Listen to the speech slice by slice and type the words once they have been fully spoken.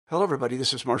Hello, everybody.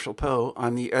 This is Marshall Poe.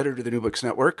 I'm the editor of the New Books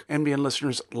Network. NBN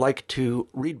listeners like to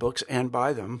read books and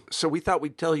buy them. So we thought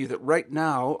we'd tell you that right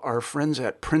now, our friends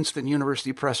at Princeton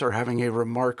University Press are having a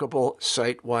remarkable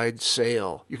site-wide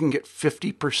sale. You can get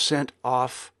 50%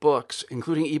 off books,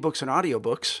 including ebooks and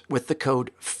audiobooks, with the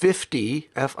code 50,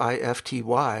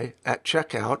 F-I-F-T-Y, at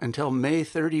checkout until May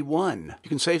 31. You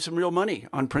can save some real money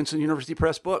on Princeton University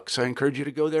Press books. I encourage you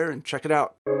to go there and check it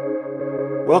out.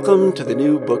 Welcome to the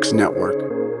New Books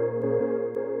Network.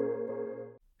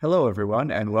 Hello,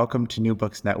 everyone, and welcome to New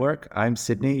Books Network. I'm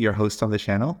Sydney, your host on the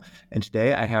channel, and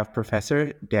today I have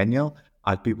Professor Daniel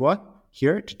Agbiboa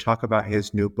here to talk about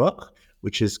his new book,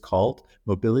 which is called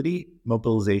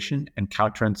Mobilization, and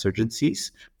Counterinsurgencies,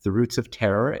 The Roots of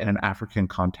Terror in an African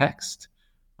Context.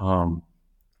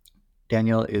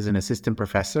 Daniel is an assistant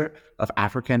professor of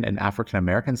African and African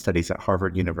American Studies at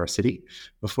Harvard University.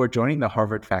 Before joining the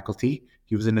Harvard faculty,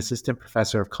 he was an assistant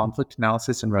professor of conflict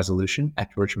analysis and resolution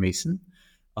at George Mason,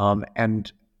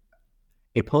 and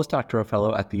a postdoctoral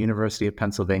fellow at the University of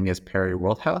Pennsylvania's Perry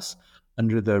Worldhouse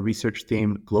under the research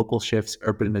theme Global Shifts,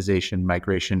 Urbanization,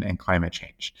 Migration, and Climate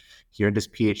Change. He earned his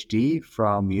PhD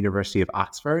from the University of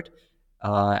Oxford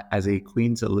as a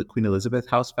Queen Elizabeth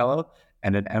House Fellow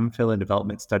and an MPhil in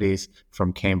Development Studies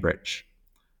from Cambridge.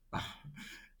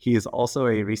 He is also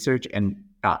his research and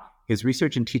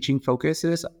teaching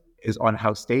focuses is on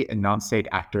how state and non-state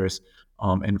actors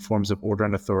and forms of order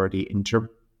and authority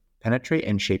interpenetrate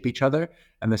and shape each other,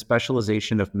 and the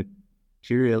specialization of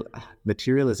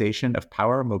materialization of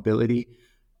power, mobility,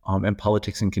 and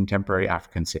politics in contemporary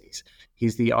African cities.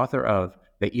 He's the author of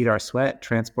They Eat Our Sweat,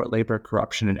 Transport Labor,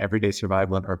 Corruption, and Everyday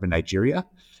Survival in Urban Nigeria,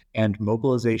 and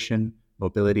Mobilization,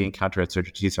 Mobility, and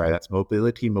Counterinsurgency. Sorry, that's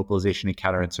Mobility, Mobilization, and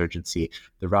Counterinsurgency,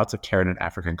 The Routes of Terror in an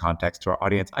African Context. To our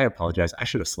audience, I apologize. I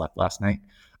should have slept last night.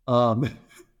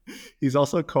 He's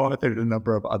also co-authored a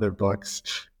number of other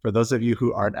books. For those of you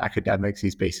who aren't academics,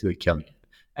 he's basically killing it.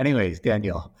 Anyways,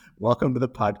 Daniel, welcome to the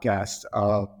podcast.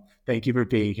 Thank you for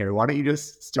being here. Why don't you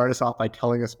just start us off by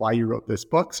telling us why you wrote this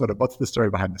book? Sort of what's the story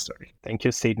behind the story? Thank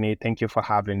you, Sydney. Thank you for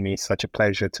having me. Such a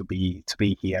pleasure to be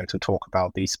here and to talk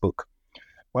about this book.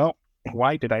 Well,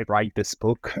 why did I write this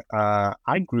book?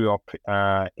 I grew up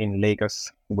in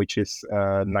Lagos, which is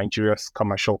Nigeria's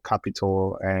commercial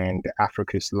capital and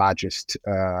Africa's largest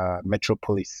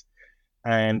metropolis.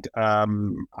 And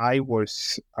I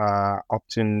was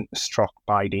often struck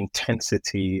by the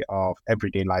intensity of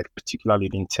everyday life, particularly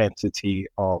the intensity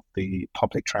of the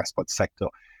public transport sector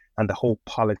and the whole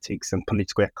politics and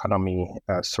political economy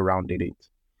surrounding it.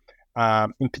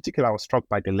 In particular, I was struck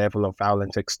by the level of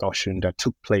violent extortion that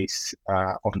took place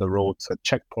on the roads at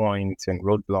checkpoints and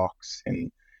roadblocks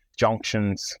and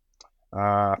junctions.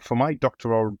 For my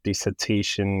doctoral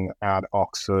dissertation at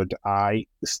Oxford, I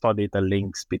studied the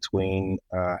links between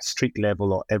street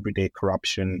level or everyday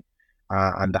corruption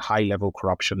and the high level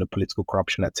corruption, the political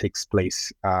corruption that takes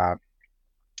place, at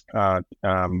the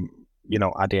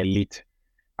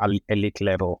elite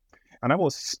level. And I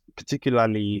was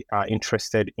particularly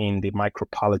interested in the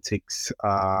micropolitics,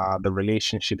 the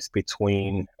relationships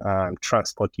between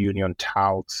transport union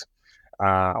touts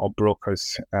or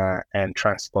brokers and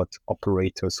transport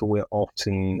operators who were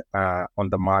often on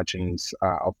the margins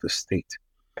of the state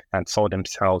and saw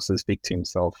themselves as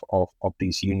victims of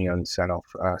these unions and of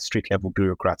street-level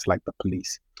bureaucrats like the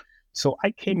police. So I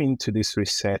came into this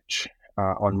research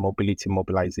on mobility,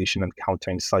 mobilization, and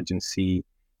counterinsurgency,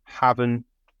 having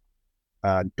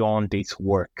done this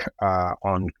work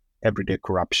on everyday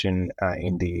corruption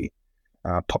in the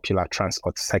popular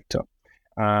transport sector.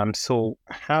 So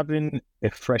having a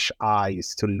fresh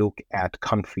eyes to look at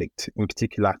conflict, in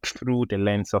particular through the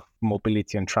lens of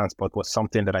mobility and transport, was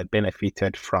something that I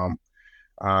benefited from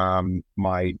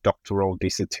my doctoral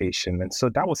dissertation. And so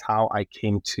that was how I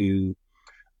came to,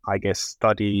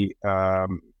 study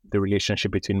the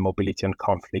relationship between mobility and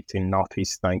conflict in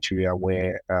northeast Nigeria,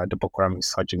 where the Boko Haram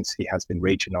insurgency has been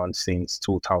raging on since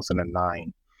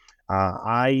 2009.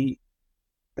 I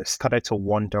started to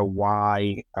wonder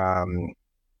why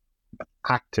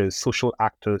social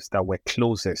actors that were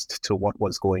closest to what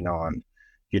was going on,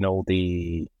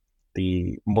 the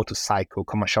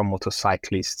commercial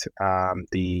motorcyclists,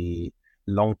 the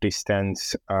long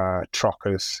distance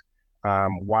truckers,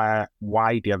 why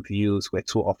their views were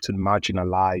too often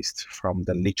marginalized from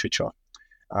the literature.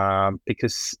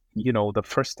 Because, the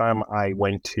first time I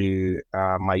went to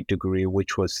my degree,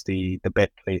 which was the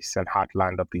birthplace and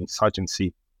heartland of the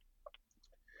insurgency,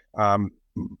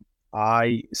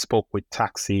 I spoke with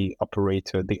taxi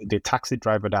operator, the taxi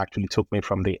driver that actually took me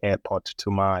from the airport to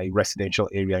my residential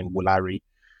area in Wulari.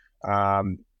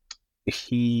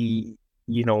 He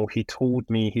he told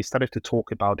me, he started to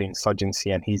talk about the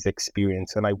insurgency and his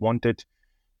experience. And I wondered,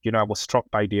 I was struck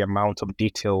by the amount of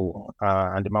detail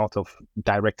and the amount of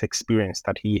direct experience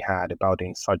that he had about the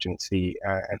insurgency.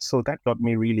 And so that got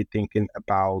me really thinking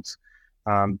about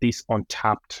this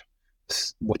untapped,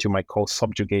 what you might call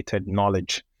subjugated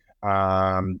knowledge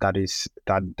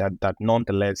that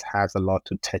nonetheless has a lot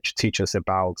to teach us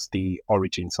about the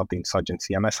origins of the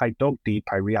insurgency. And as I dug deep,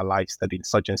 I realized that the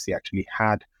insurgency actually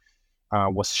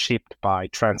was shaped by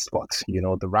transport.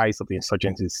 The rise of the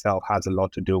insurgency itself has a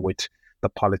lot to do with the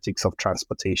politics of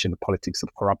transportation, the politics of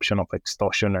corruption, of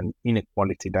extortion and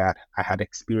inequality that I had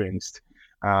experienced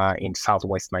in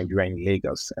southwest Nigeria, in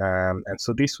Lagos. And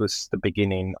so this was the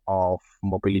beginning of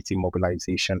mobility,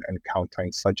 mobilization, and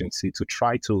counterinsurgency, to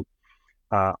try to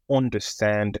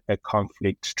understand a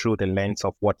conflict through the lens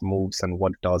of what moves and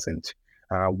what doesn't,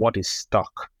 what is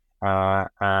stuck,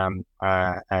 and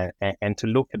to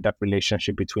look at that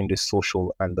relationship between the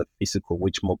social and the physical,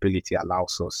 which mobility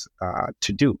allows us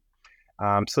to do.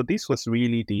 So this was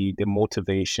really the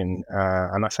motivation.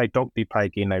 And as I dug deeper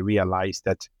again, I realized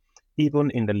that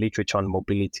even in the literature on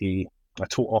mobility,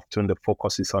 too often the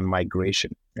focus is on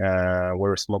migration,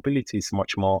 whereas mobility is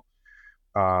much more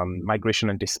migration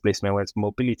and displacement, whereas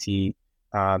mobility,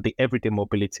 the everyday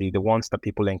mobility, the ones that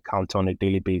people encounter on a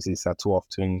daily basis, are too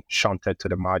often shunted to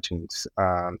the margins.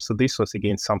 So this was,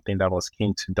 again, something that I was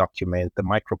keen to document, the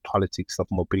micropolitics of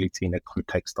mobility in a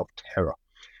context of terror.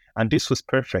 And this was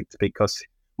perfect because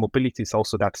mobility is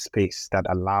also that space that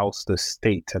allows the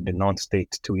state and the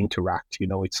non-state to interact.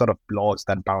 It sort of blurs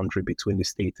that boundary between the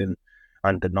state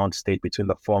and the non-state, between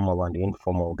the formal and the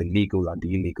informal, the legal and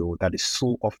the illegal, that is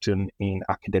so often in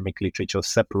academic literature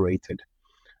separated.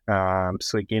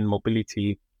 So again,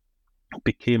 mobility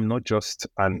became not just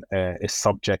a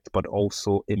subject, but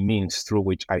also a means through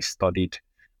which I studied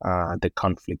the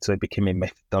conflict. So it became a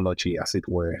methodology, as it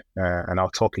were. And I'll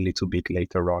talk a little bit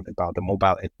later on about the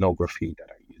mobile ethnography that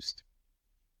I used.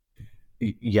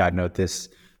 Yeah, no, this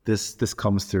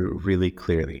comes through really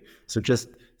clearly. So just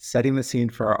setting the scene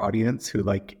for our audience, who,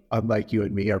 unlike you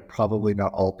and me, are probably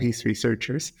not all peace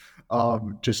researchers.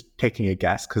 Just taking a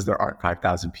guess, because there aren't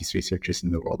 5,000 peace researchers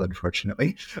in the world,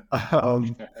 unfortunately.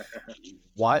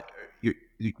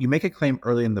 You make a claim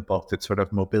early in the book that sort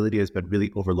of mobility has been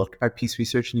really overlooked by peace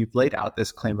research, and you've laid out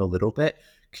this claim a little bit.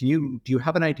 Do you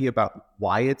have an idea about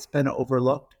why it's been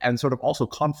overlooked, and sort of also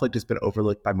conflict has been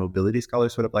overlooked by mobility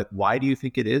scholars? Sort of like, why do you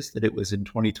think it is that it was in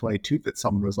 2022 that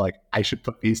someone was like, I should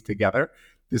put these together?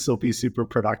 This will be super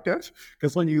productive?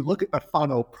 Because when you look at the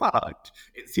final product,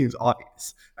 it seems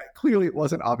obvious. Clearly it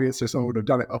wasn't obvious, or someone would have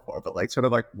done it before, but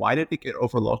why did it get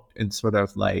overlooked? And sort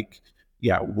of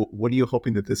what are you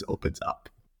hoping that this opens up?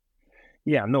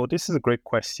 Yeah, no, this is a great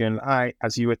question.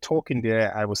 As you were talking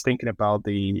there, I was thinking about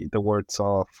the words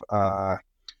of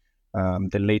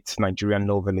the late Nigerian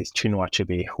novelist Chinua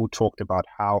Achebe, who talked about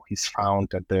how he's found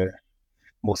that the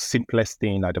most simplest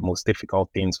thing are the most difficult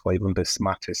things for even the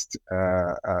smartest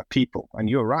people. And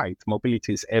you're right,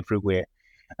 mobility is everywhere,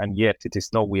 and yet it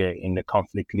is nowhere in the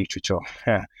conflict literature.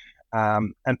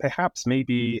 And perhaps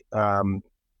maybe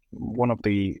one of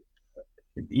the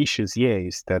issues here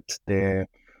is that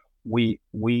we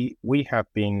have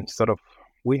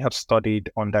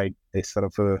studied under a sort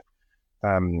of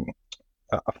a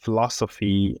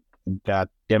philosophy that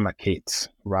demarcates,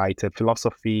 right? A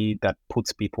philosophy that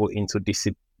puts people into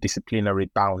disciplinary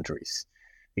boundaries.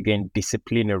 Again,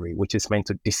 disciplinary, which is meant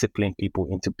to discipline people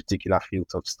into particular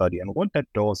fields of study. And what that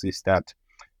does is that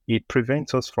it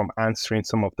prevents us from answering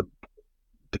some of the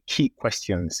key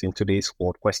questions in today's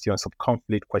world, questions of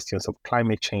conflict, questions of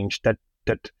climate change that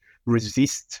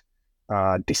resist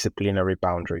disciplinary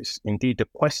boundaries. Indeed, the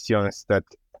questions that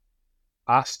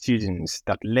our students,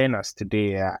 that learners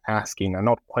today are asking, are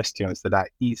not questions that are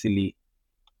easily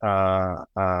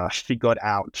figured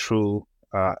out through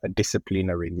a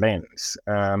disciplinary lens.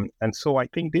 And so I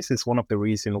think this is one of the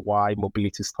reasons why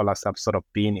mobility scholars have sort of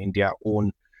been in their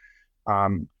own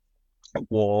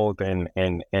world, and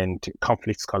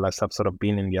conflict scholars have sort of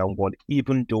been in their own world,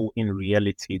 even though in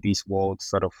reality these worlds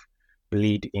sort of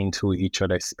bleed into each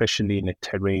other, especially in a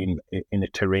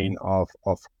terrain of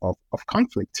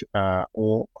conflict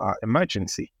or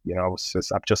emergency.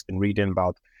 I've just been reading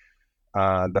about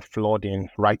the flooding,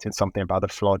 writing something about the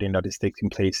flooding that is taking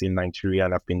place in Nigeria,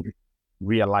 and I've been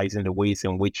realizing the ways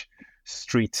in which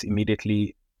streets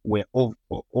immediately were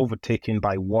overtaken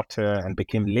by water and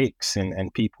became lakes,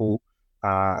 and people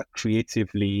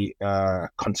creatively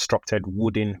constructed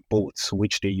wooden boats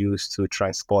which they used to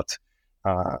transport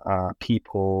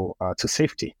people to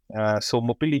safety. So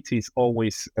mobility is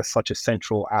always such a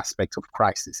central aspect of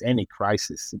crisis, any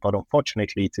crisis. But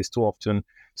unfortunately, it is too often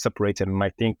separated. And I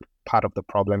think part of the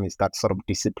problem is that sort of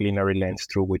disciplinary lens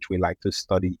through which we like to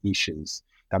study issues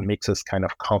that makes us kind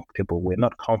of comfortable. We're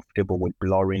not comfortable with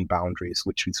blurring boundaries,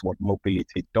 which is what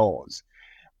mobility does.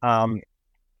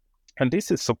 And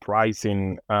this is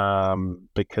surprising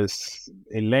because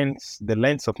the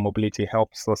lens of mobility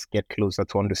helps us get closer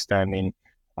to understanding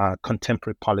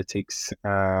contemporary politics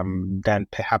than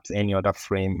perhaps any other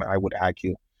frame, I would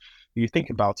argue. You think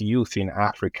about youth in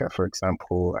Africa, for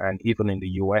example, and even in the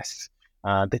US,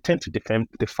 they tend to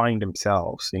define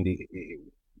themselves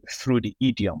through the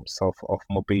idioms of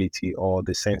mobility, or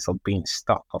the sense of being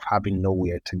stuck, of having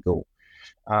nowhere to go.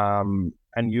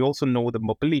 And you also know that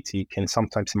mobility can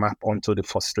sometimes map onto the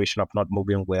frustration of not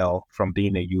moving well from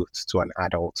being a youth to an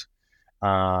adult.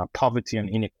 Poverty and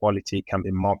inequality can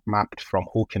be mapped from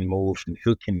who can move and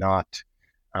who cannot,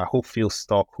 who feels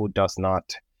stuck, who does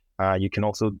not. You can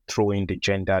also throw in the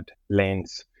gendered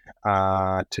lens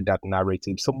to that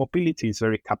narrative. So mobility is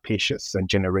very capacious and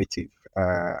generative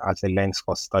as a lens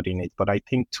for studying it. But I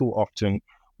think too often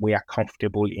we are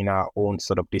comfortable in our own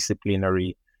sort of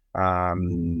disciplinary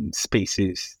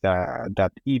spaces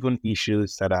that even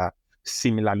issues that are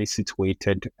similarly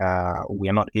situated, we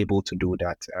are not able to do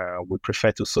that. We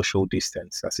prefer to social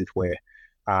distance, as it were.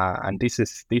 And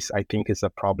this I think is a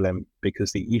problem,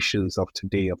 because the issues of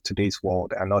today's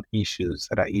world are not issues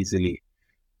that are easily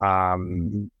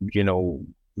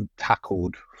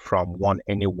tackled from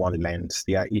any one lens.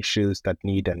 They are issues that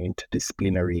need an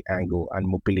interdisciplinary angle, and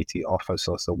mobility offers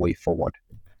us a way forward.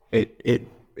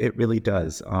 It really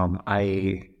does.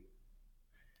 I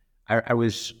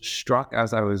was struck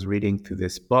as I was reading through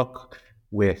this book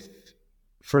with,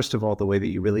 first of all, the way that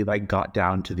you really got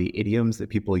down to the idioms that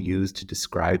people use to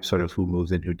describe sort of who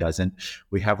moves and who doesn't.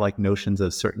 We have notions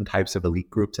of certain types of elite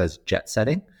groups as jet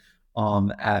setting.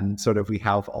 And sort of we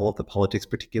have all of the politics,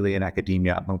 particularly in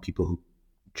academia, among people who,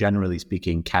 generally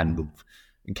speaking, can move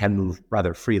and can move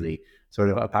rather freely, sort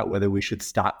of about whether we should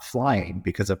stop flying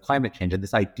because of climate change. And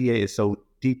this idea is so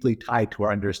deeply tied to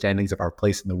our understandings of our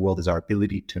place in the world as our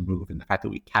ability to move, and the fact that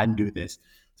we can do this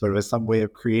sort of as some way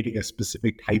of creating a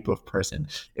specific type of person.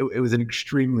 It was an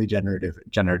extremely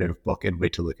generative book and way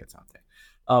to look at something.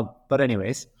 But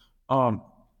anyways,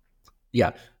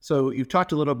 yeah. So you've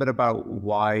talked a little bit about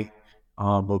why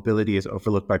mobility is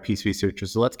overlooked by peace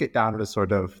researchers. So let's get down to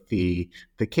sort of the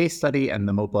case study and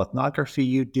the mobile ethnography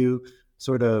you do.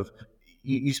 Sort of,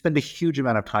 you spend a huge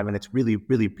amount of time, and it's really,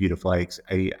 really beautiful. I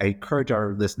encourage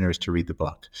our listeners to read the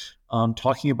book,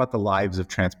 talking about the lives of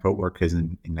transport workers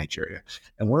in Nigeria.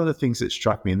 And one of the things that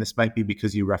struck me, and this might be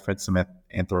because you referenced some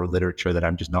anthro literature that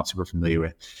I'm just not super familiar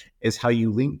with, is how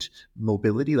you linked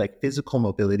mobility, like physical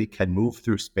mobility can move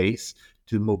through space,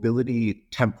 to mobility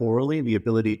temporally, the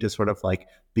ability to sort of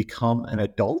become an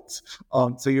adult.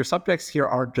 So your subjects here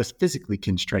aren't just physically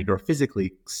constrained or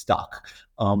physically stuck.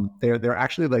 They're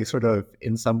actually sort of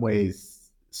in some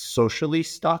ways socially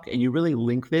stuck. And you really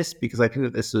link this, because I think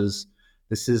that this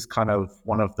is kind of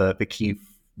one of the key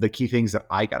things that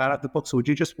I got out of the book. So would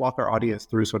you just walk our audience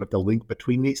through sort of the link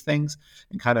between these things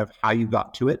and kind of how you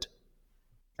got to it?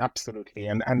 Absolutely.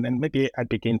 And maybe I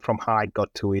begin from how I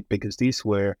got to it, because these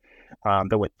were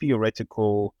there were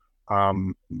theoretical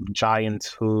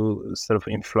giants who sort of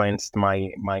influenced my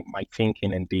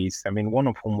thinking in these. I mean, one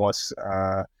of whom was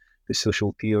the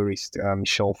social theorist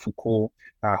Michel Foucault,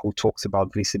 who talks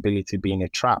about visibility being a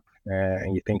trap.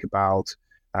 And you think about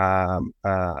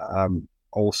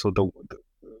also the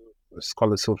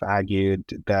scholars who have argued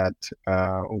that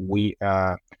we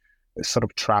are sort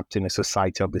of trapped in a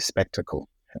society of the spectacle,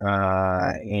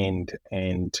 and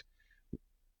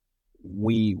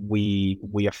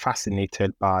we are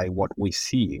fascinated by what we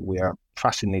see. We are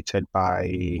fascinated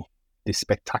by the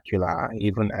spectacular,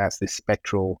 even as the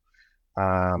spectral,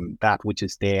 that which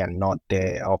is there and not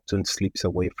there, often slips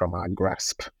away from our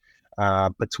grasp.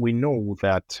 But we know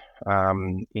that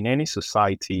in any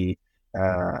society,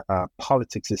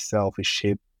 politics itself is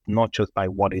shaped not just by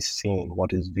what is seen,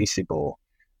 what is visible,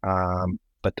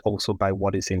 but also by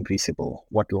what is invisible,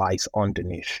 what lies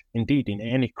underneath. Indeed, in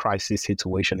any crisis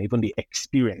situation, even the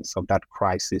experience of that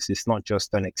crisis is not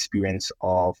just an experience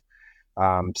of,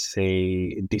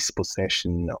 say,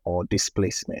 dispossession or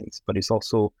displacement, but it's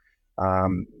also,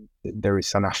 there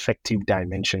is an affective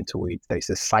dimension to it.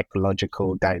 There's a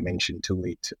psychological dimension to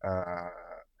it.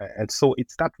 And so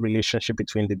it's that relationship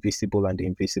between the visible and the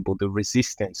invisible, the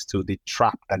resistance to the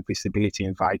trap that visibility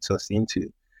invites us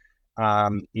into,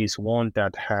 is one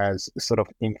that has sort of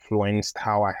influenced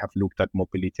how I have looked at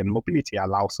mobility. And mobility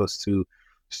allows us to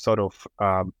sort of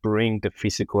bring the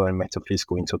physical and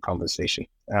metaphysical into conversation.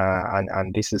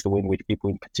 And this is the way in which people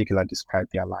in particular describe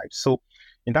their lives. So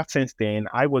in that sense, then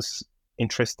I was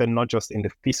interested not just in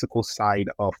the physical side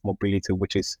of mobility,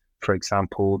 which is, for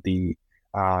example, the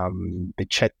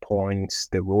checkpoints,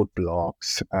 the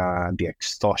roadblocks, the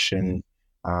extortion,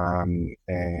 and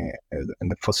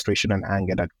the frustration and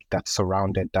anger that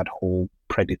surrounded that whole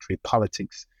predatory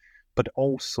politics, but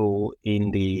also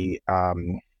in the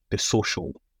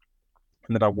social.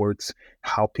 In other words,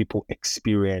 how people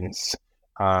experience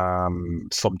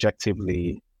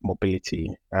subjectively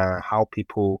mobility, how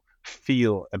people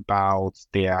feel about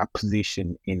their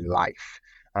position in life,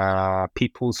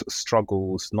 people's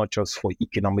struggles, not just for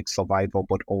economic survival,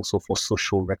 but also for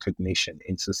social recognition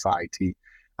in society.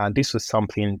 And this was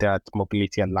something that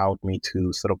mobility allowed me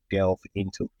to sort of delve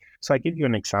into. So I give you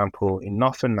an example. In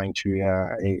northern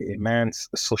Nigeria, a man's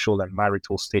social and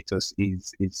marital status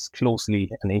is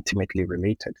closely and intimately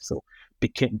related. So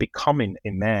becoming a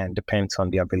man depends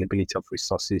on the availability of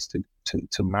resources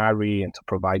to marry and to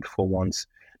provide for one's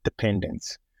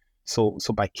dependents. So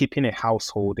by keeping a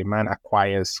household, a man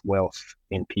acquires wealth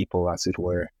in people, as it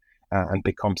were, and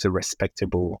becomes a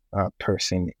respectable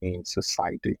person in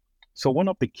society. So one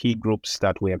of the key groups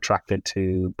that we attracted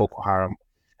to Boko Haram,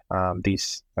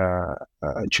 this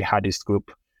jihadist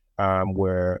group,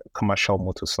 were commercial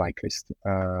motorcyclists.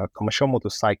 Commercial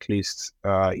motorcyclists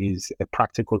is a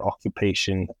practical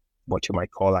occupation, what you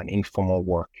might call an informal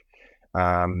work,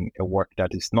 a work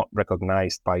that is not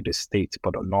recognized by the state,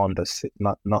 but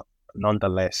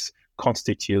nonetheless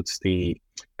constitutes the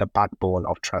backbone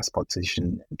of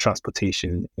transportation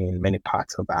in many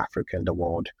parts of Africa and the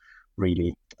world,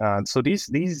 really. So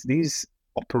these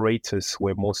operators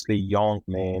were mostly young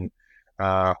men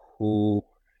who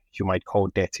you might call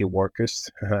dirty workers,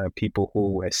 people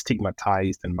who were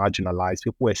stigmatized and marginalized,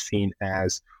 people were seen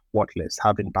as worthless,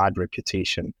 having bad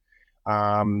reputation.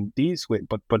 These were,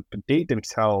 but they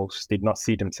themselves did not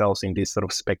see themselves in this sort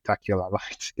of spectacular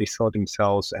light. They saw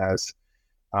themselves as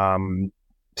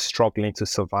struggling to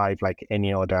survive like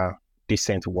any other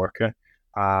decent worker,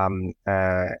 and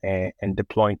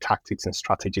deploying tactics and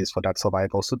strategies for that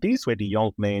survival. So these were the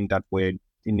young men that were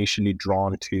initially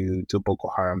drawn to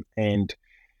Boko Haram, and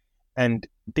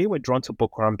they were drawn to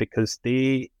Boko Haram because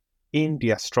they, in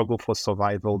their struggle for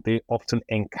survival, they often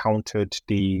encountered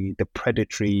the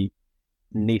predatory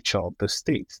nature of the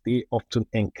state. They often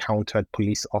encountered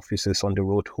police officers on the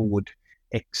road who would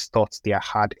extort their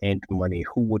hard-earned money,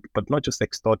 but not just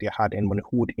extort their hard-earned money,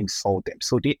 who would insult them.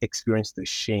 So they experienced the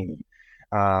shame,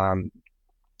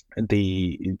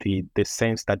 the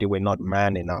sense that they were not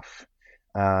man enough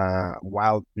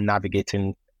while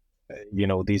navigating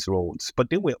these roads. But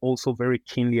they were also very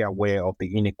keenly aware of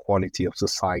the inequality of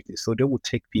society. So they would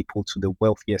take people to the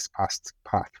wealthiest path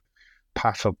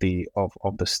of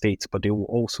the state, but they will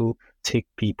also take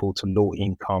people to low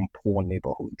income, poor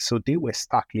neighborhoods. So they were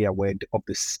starkly aware of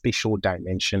the spatial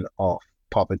dimension of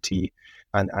poverty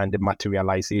and the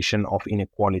materialization of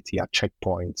inequality at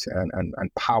checkpoints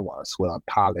and power as well, and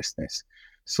powerlessness.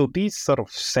 So these sort of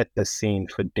set the scene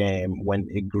for them when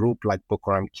a group like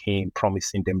Boko Haram came,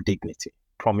 promising them dignity,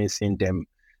 promising them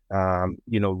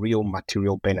real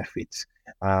material benefits.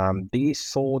 They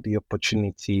saw the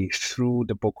opportunity through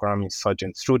the Boko Haram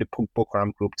insurgents, through the Boko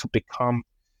Haram group, to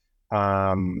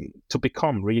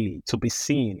be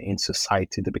seen in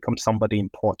society, to become somebody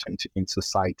important in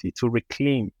society, to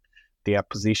reclaim their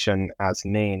position as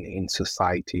men in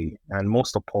society, and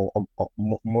most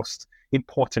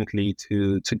importantly,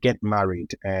 to get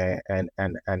married and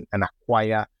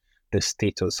acquire the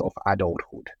status of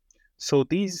adulthood. So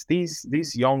these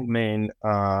young men,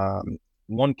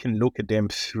 one can look at them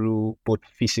through both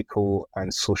physical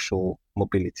and social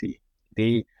mobility.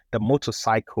 The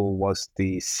motorcycle was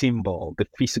the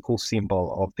physical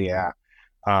symbol of their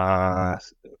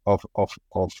of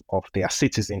their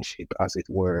citizenship, as it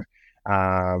were.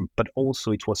 But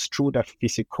also it was through that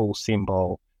physical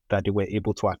symbol that they were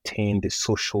able to attain the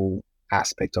social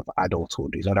aspect of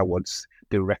adulthood. In other words,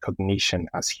 the recognition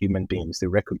as human beings, the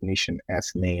recognition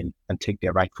as men, and take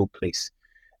their rightful place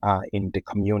in the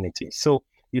community. So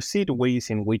you see the ways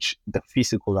in which the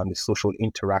physical and the social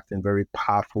interact in very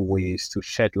powerful ways to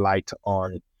shed light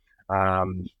on,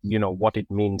 what it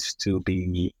means to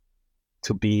be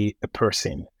a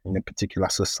person in a particular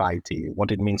society,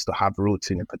 what it means to have roots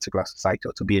in a particular society,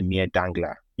 or to be a mere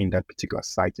dangler in that particular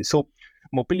society. So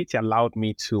mobility allowed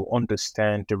me to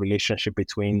understand the relationship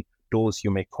between those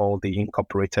you may call the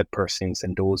incorporated persons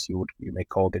and those you may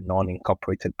call the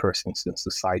non-incorporated persons in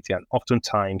society. And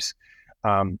oftentimes,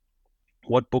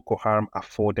 what Boko Haram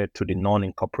afforded to the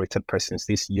non-incorporated persons,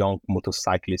 these young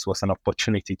motorcyclists, was an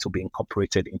opportunity to be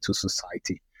incorporated into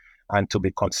society and to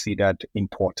be considered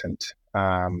important.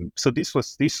 So this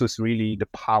was really the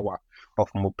power of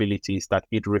mobility, is that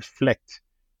it reflects,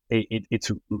 it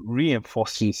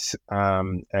reinforces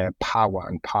power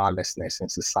and powerlessness in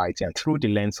society. And through the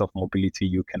lens of mobility,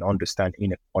 you can understand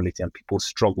inequality and people's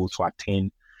struggle to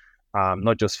attain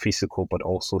not just physical, but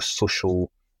also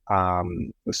social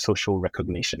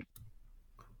recognition.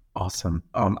 Awesome.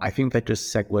 I think that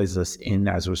just segues us in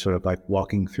as we're sort of like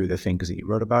walking through the things that you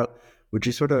wrote about. Would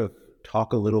you sort of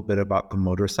talk a little bit about the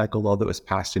motorcycle law that was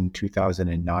passed in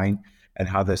 2009 and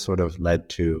how this sort of led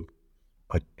to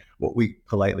what we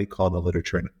politely call in the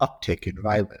literature an uptick in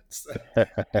violence?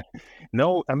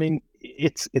 No, I mean,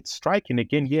 it's striking.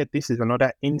 Again, this is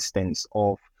another instance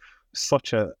of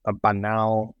such a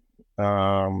banal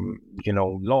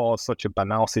law, such a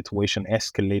banal situation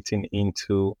escalating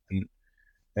into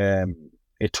a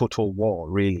total war,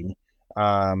 really.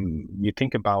 You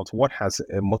think about what has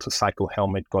a motorcycle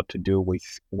helmet got to do with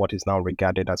what is now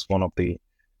regarded as one of the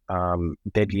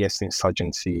deadliest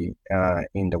insurgency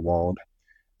in the world.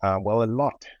 Well, a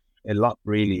lot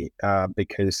really,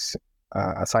 because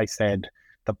as I said,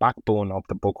 the backbone of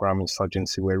the Boko Haram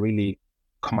insurgency were really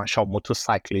commercial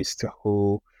motorcyclists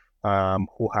who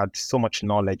had so much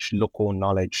knowledge, local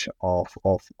knowledge of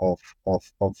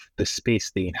the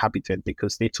space they inhabited,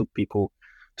 because they took people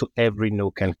to every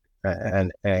nook and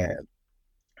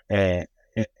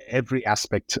every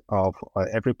aspect of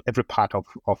every part of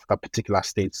that particular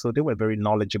state. So they were very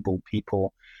knowledgeable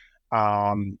people,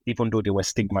 even though they were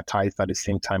stigmatized at the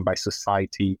same time by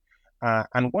society.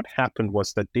 And what happened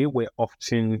was that they were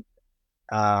often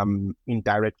in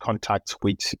direct contact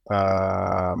with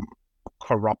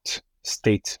corrupt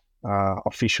state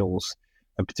officials,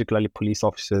 and particularly police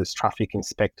officers, traffic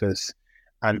inspectors,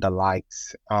 and the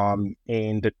likes. And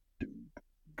the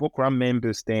Boko Haram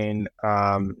members then,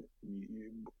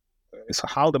 so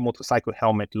how the motorcycle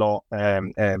helmet law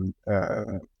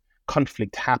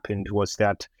conflict happened was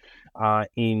that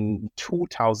in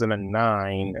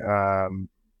 2009,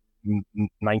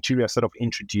 Nigeria sort of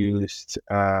introduced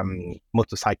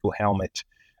motorcycle helmet.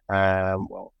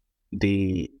 Well,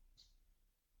 the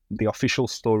official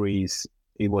story is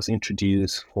it was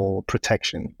introduced for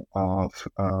protection of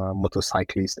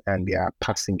motorcyclists and their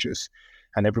passengers,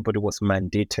 and everybody was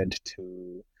mandated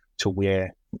to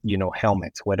wear,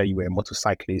 helmets, whether you were a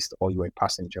motorcyclist or you were a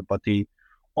passenger. But the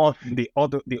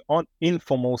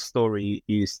informal story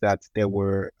is that there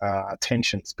were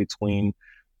tensions between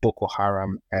Boko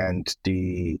Haram and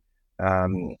the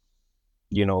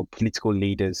political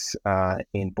leaders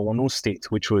in Borno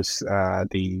State, which was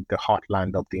the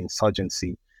heartland of the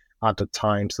insurgency at the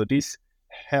time. So this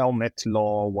helmet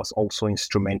law was also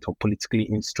politically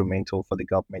instrumental for the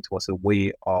government. It was a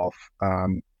way of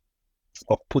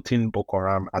putting Boko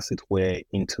Haram, as it were,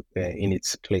 into in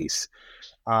its place.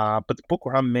 But Boko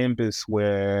Haram members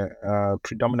were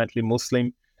predominantly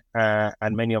Muslim,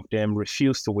 and many of them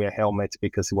refused to wear helmets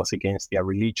because it was against their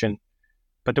religion.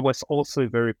 But there was also a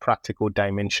very practical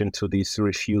dimension to this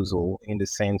refusal, in the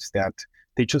sense that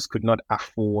they just could not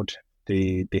afford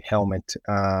the helmet.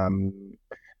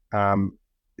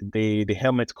 The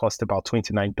helmet cost about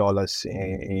 $29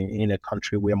 in a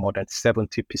country where more than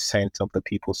 70% of the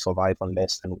people survive on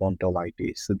less than $1 a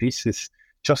day. So this is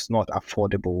just not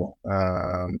affordable.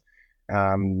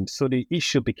 So the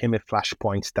issue became a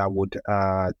flashpoint that would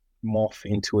morph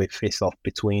into a face-off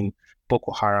between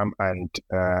Boko Haram and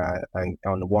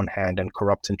on the one hand, and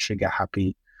corrupt and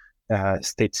trigger-happy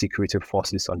state security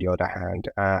forces on the other hand.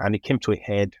 And it came to a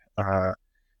head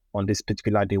on this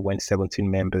particular day when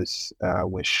 17 members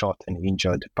were shot and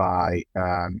injured by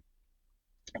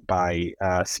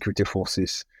security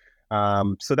forces.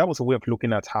 So that was a way of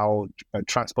looking at how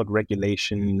transport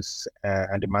regulations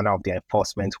and the manner of their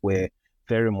enforcement were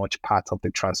very much part of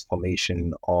the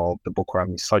transformation of the Boko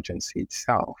Haram insurgency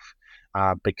itself.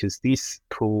 Because this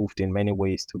proved in many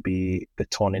ways to be the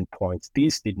turning point.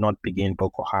 This did not begin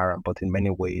Boko Haram, but in many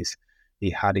ways,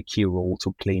 it had a key role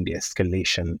to play in the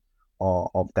escalation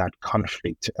of that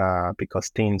conflict, because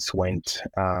things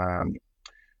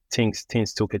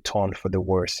took a turn for the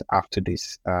worse after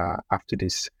this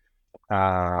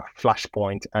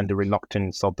flashpoint, and the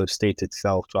reluctance of the state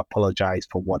itself to apologize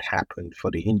for what happened,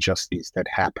 for the injustice that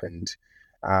happened,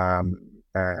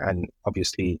 and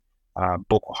obviously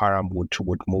Boko Haram would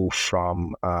move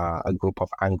from a group of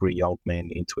angry young men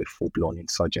into a full-blown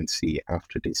insurgency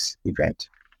after this event.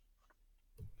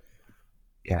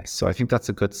 Yeah, so I think that's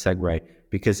a good segue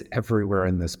because everywhere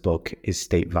in this book is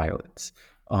state violence.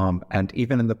 And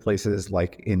even in the places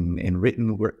like in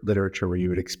written literature where you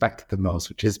would expect it the most,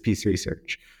 which is peace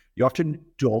research, you often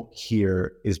don't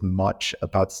hear as much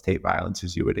about state violence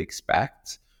as you would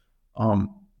expect.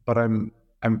 But I'm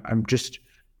just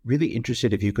really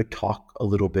interested if you could talk a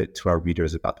little bit to our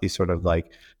readers about these sort of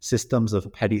like systems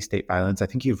of petty state violence. I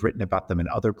think you've written about them in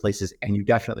other places, and you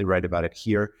definitely write about it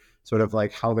here. Sort of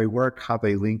like how they work, how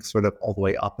they link, sort of all the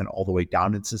way up and all the way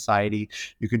down in society.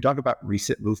 You can talk about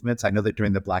recent movements. I know that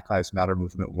during the Black Lives Matter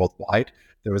movement worldwide,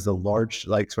 there was a large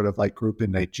like sort of like group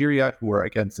in Nigeria who were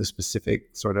against a specific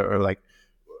sort of or like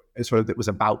sort of that was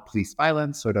about police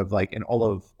violence, sort of like in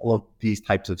all of these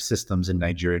types of systems in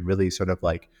Nigeria, and really sort of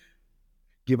like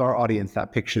give our audience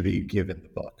that picture that you give in the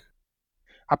book.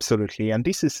 Absolutely. And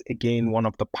this is, again, one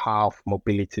of the power of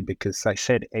mobility, because I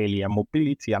said earlier,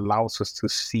 mobility allows us to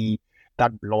see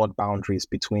that blurred boundaries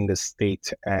between the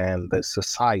state and the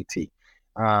society.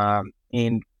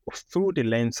 And through the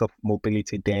lens of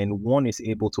mobility, then one is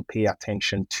able to pay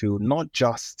attention to not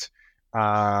just,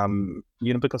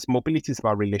 because mobility is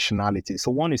about relationality.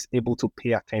 So one is able to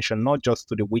pay attention not just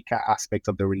to the weaker aspect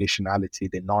of the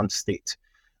relationality, the non-state,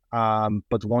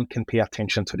 but one can pay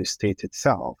attention to the state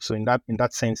itself. So in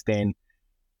that sense, then,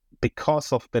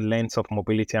 because of the lens of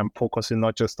mobility, I'm focusing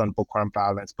not just on Boko Haram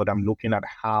violence, but I'm looking at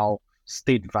how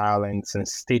state violence and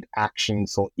state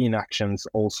actions or inactions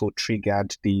also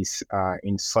triggered this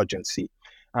insurgency.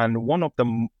 And one of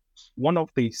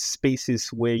the spaces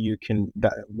where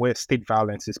where state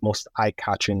violence is most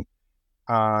eye-catching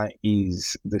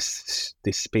is this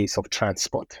space of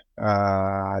transport.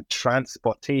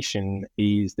 Transportation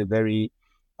is the very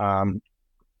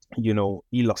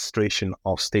illustration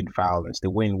of state violence, the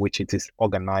way in which it is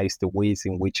organized, the ways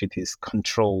in which it is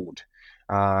controlled,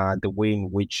 the way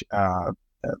in which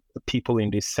people in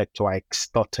this sector are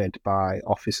extorted by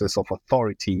officers of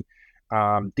authority.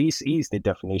 This is the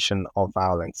definition of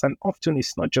violence. And often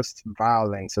it's not just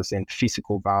violence as in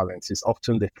physical violence, it's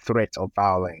often the threat of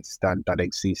violence that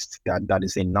exists, that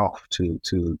is enough to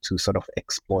sort of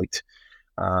exploit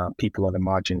people on the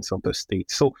margins of the state.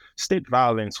 So state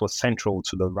violence was central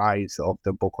to the rise of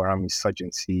the Boko Haram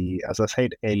insurgency. As I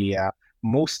said earlier,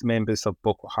 most members of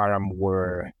Boko Haram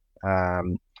were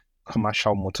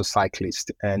commercial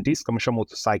motorcyclists, and these commercial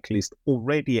motorcyclists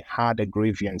already had a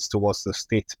grievance towards the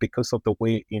state because of the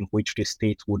way in which the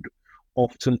state would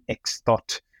often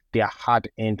extort their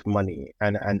hard-earned money,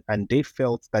 and they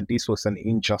felt that this was an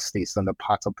injustice on the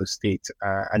part of the state,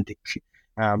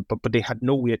 but they had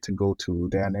nowhere to go to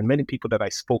then. And many people that I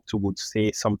spoke to would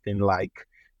say something like,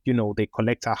 they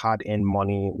collect our hard-earned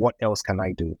money. What else can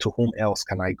I do? To whom else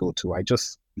can I go to? I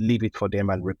just leave it for them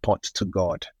and report to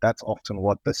God. That's often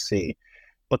what they say.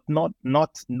 But no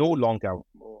longer.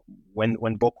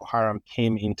 When Boko Haram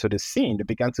came into the scene, they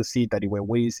began to see that there were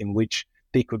ways in which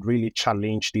they could really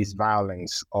challenge this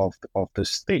violence of the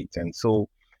state. And so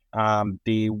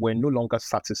they were no longer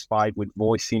satisfied with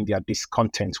voicing their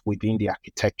discontent within the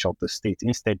architecture of the state.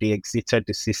 Instead, they exited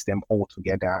the system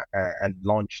altogether and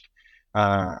launched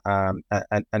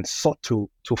and sought to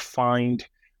find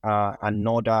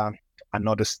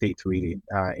another state, really,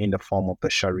 in the form of the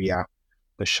Sharia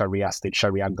state,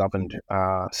 Sharia governed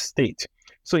state.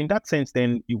 So in that sense,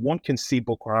 then one can see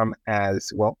Boko Haram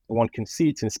as, well, one can see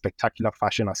it in spectacular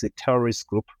fashion as a terrorist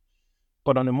group,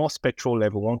 but on a more spectral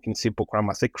level, one can see Boko Haram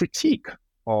as a critique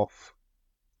of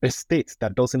a state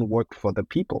that doesn't work for the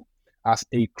people, as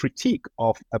a critique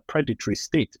of a predatory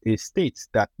state, a state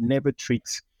that never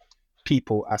treats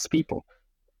people as people,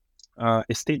 a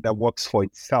state that works for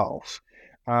itself.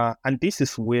 And this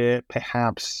is where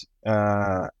perhaps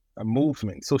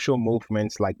social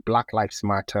movements like Black Lives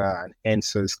Matter and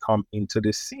NSAS come into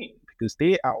the scene, because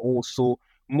they are also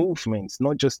movements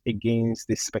not just against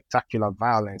the spectacular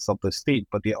violence of the state,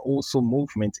 but they are also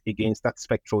movements against that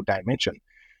spectral dimension.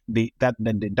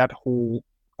 That whole,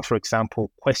 for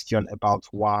example, question about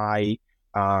why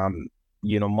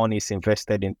money is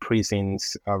invested in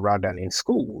prisons rather than in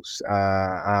schools,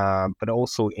 but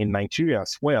also in Nigeria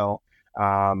as well.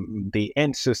 The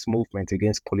NSAS movement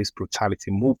against police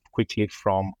brutality moved quickly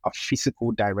from a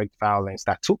physical direct violence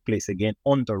that took place again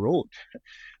on the road,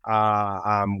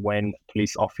 when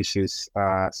police officers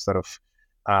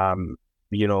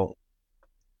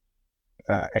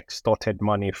extorted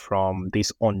money from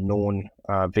this unknown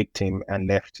victim and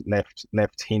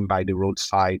left him by the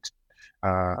roadside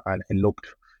and eloped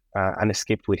and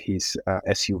escaped with his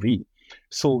SUV.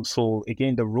 So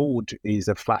again, the road is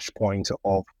a flashpoint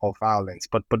of violence.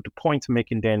 But the point I'm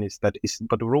making then is that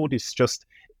the road is just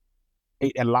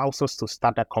it allows us to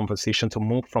start that conversation to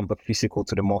move from the physical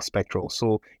to the more spectral.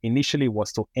 So initially it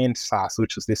was to end SARS,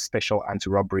 which was this special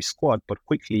anti-robbery squad, but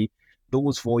quickly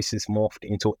those voices morphed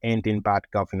into ending bad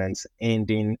governance,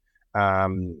 ending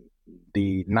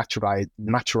the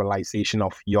naturalization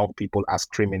of young people as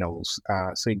criminals.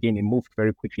 So again, it moved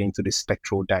very quickly into the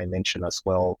spectral dimension as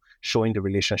well, showing the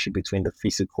relationship between the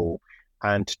physical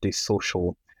and the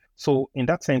social. So in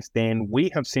that sense, then,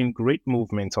 we have seen great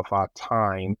movement of our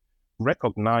time,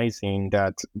 recognizing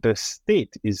that the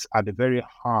state is at the very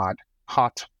heart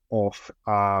of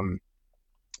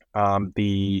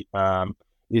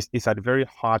is at the very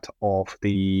heart of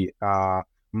the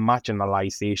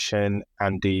marginalization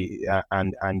and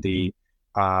the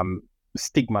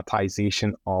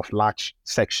stigmatization of large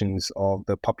sections of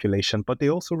the population. But they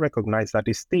also recognize that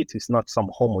the state is not some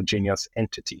homogeneous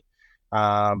entity.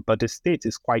 But the state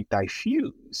is quite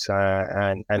diffuse,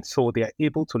 and so they are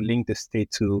able to link the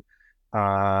state to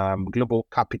global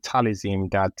capitalism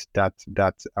that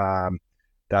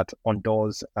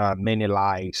undoes many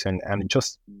lives and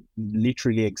just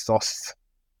literally exhausts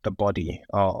the body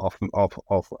of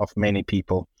many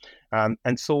people.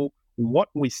 And so what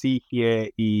we see here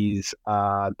is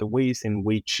the ways in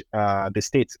which the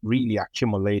state really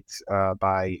accumulates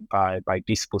by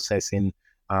dispossessing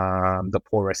the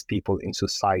poorest people in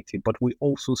society. But we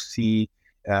also see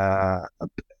a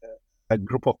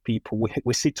group of people.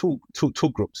 We see two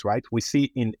groups, right? We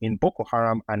see in Boko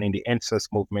Haram and in the NSAS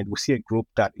movement, we see a group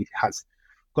that it has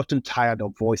gotten tired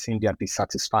of voicing their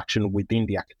dissatisfaction within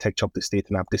the architecture of the state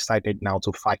and have decided now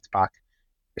to fight back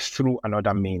through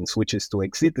another means, which is to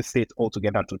exit the state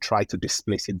altogether to try to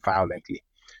displace it violently.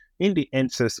 In the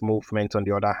NSAS movement, on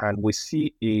the other hand, we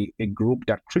see a group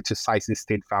that criticizes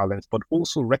state violence, but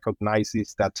also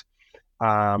recognizes that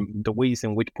the ways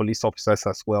in which police officers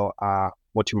as well are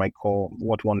what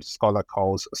one scholar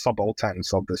calls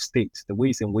subalterns of the state, the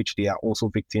ways in which they are also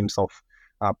victims of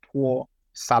poor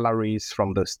salaries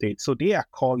from the state. So they are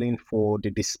calling for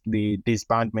the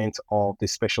disbandment of the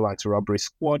Special Anti-Robbery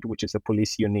Squad, which is a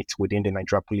police unit within the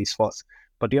Nigeria Police Force.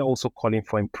 But they're also calling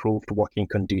for improved working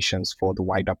conditions for the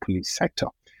wider police sector.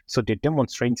 So they're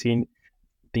demonstrating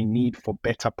the need for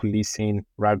better policing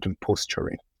rather than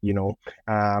posturing,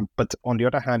 But on the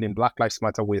other hand, in Black Lives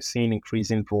Matter, we're seeing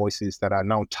increasing voices that are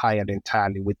now tired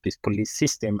entirely with this police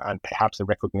system and perhaps a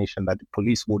recognition that the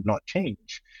police would not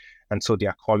change. And so they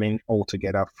are calling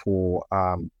altogether for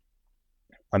an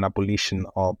abolition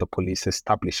of the police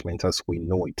establishment as we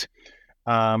know it.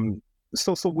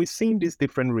 So we're seeing these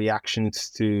different reactions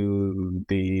to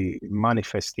the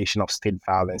manifestation of state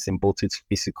violence in both its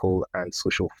physical and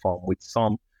social form, with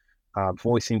some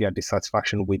voicing their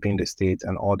dissatisfaction within the state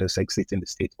and others exiting the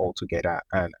state altogether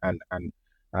and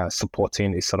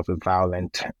supporting a sort of a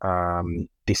violent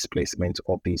displacement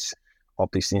of this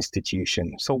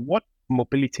institution. So what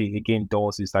mobility again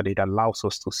does is that it allows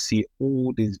us to see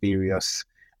all these various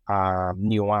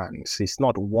nuances. It's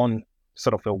not one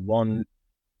sort of a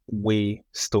one-way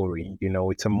story,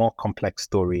 it's a more complex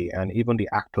story, and even the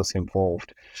actors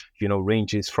involved,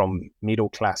 ranges from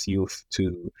middle-class youth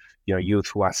to youth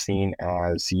who are seen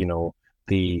as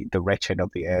the wretched of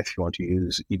the earth, if you want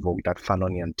to evoke that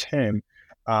Fanonian term.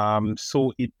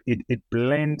 So it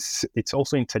blends. It's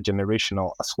also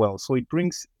intergenerational as well. So it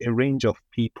brings a range of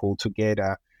people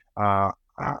together, are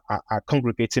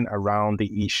congregating around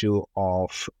the issue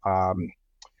of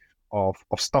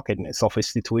stockedness, of a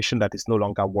situation that is no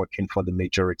longer working for the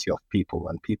majority of people.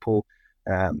 And people,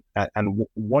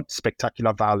 what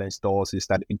spectacular violence does is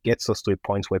that it gets us to a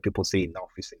point where people say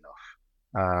enough is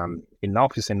enough.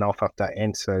 Enough is enough after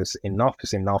NSAS. Enough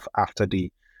is enough after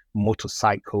the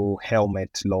motorcycle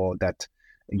helmet law that,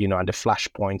 and the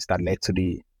flashpoints that led to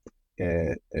the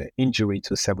injury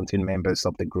to 17 members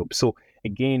of the group. So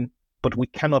again, but we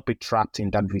cannot be trapped in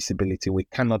that visibility. We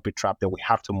cannot be trapped there. We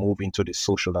have to move into the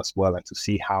social as well and to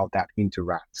see how that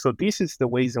interacts. So this is the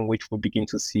ways in which we begin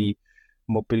to see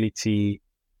mobility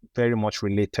very much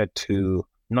related to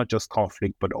not just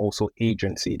conflict, but also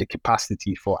agency, the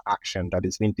capacity for action that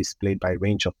is being displayed by a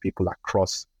range of people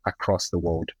across the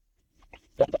world.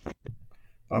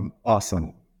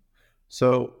 Awesome.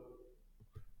 So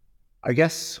I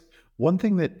guess one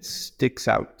thing that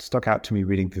stuck out to me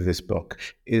reading through this book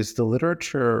is the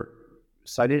literature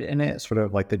cited in it, sort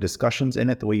of like the discussions in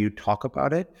it, the way you talk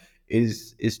about it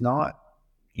is not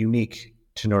unique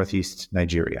to Northeast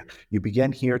Nigeria. You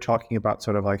begin here talking about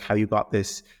sort of like how you got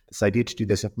this idea to do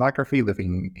this ethnography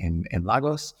living in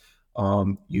Lagos.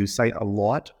 You cite a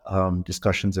lot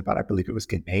discussions about, I believe it was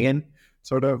Ghanaian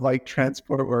sort of like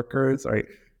transport workers, right?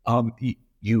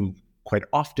 You quite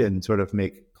often sort of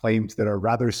make claims that are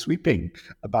rather sweeping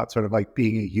about sort of like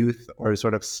being a youth or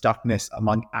sort of stuckness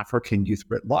among African youth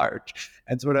writ large.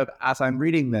 And sort of as I'm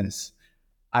reading this,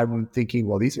 I'm thinking,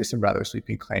 well, these are some rather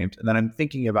sweeping claims. And then I'm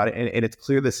thinking about it, and it's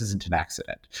clear this isn't an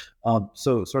accident.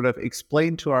 So sort of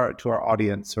explain to our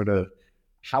audience sort of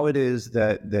how it is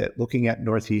that looking at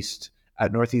Northeast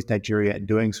Nigeria and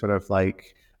doing sort of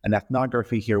like an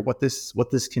ethnography here, what this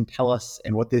can tell us,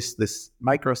 and what this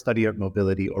micro study of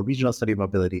mobility or regional study of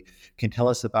mobility can tell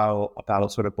us about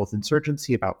sort of both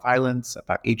insurgency, about violence,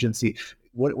 about agency,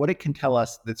 what it can tell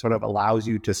us that sort of allows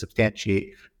you to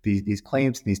substantiate these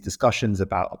claims, these discussions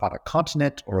about a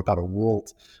continent or about a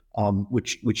world,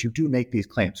 which you do make these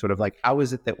claims. Sort of like, how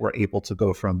is it that we're able to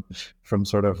go from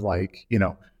sort of like, you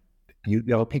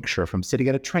have a picture from sitting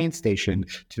at a train station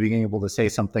to being able to say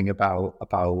something about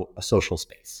a social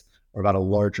space or about a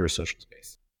larger social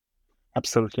space?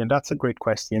 Absolutely, and that's a great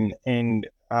question. And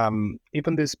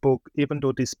even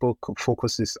though this book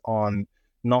focuses on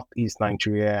Northeast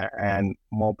Nigeria and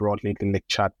more broadly the Lake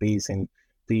Chad Basin,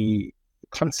 the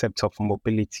concept of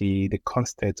mobility, the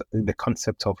concept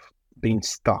of being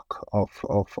stuck, of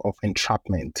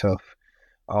entrapment,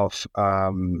 of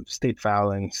state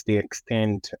violence, they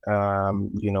extend, far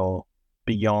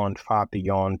beyond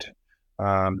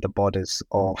the borders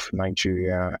of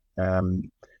Nigeria.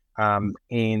 And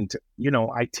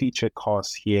I teach a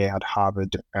course here at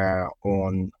Harvard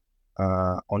on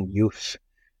youth,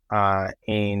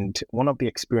 and one of the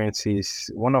experiences,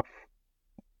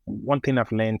 one thing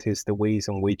I've learned is the ways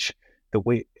in which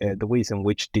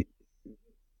the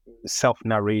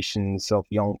self-narrations of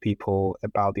young people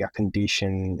about their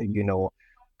condition,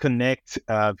 connect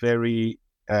very,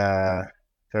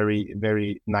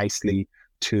 very nicely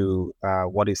to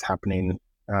what is happening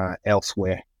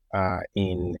elsewhere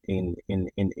in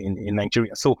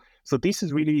Nigeria. So this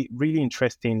is really, really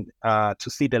interesting to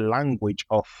see the language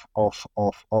of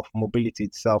mobility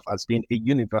itself as being a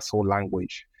universal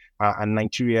language. And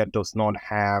Nigeria does not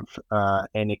have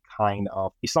any kind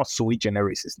of, it's not sui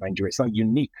generis, it's Nigeria. It's not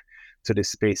unique to the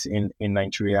space in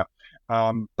Nigeria.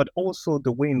 But also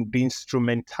the way in the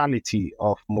instrumentality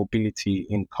of mobility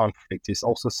in conflict is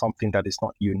also something that is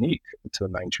not unique to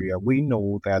Nigeria. We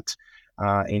know that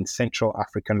in Central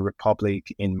African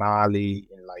Republic, in Mali,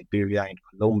 in Liberia, in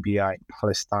Colombia, in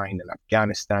Palestine, in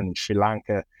Afghanistan, in Sri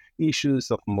Lanka, issues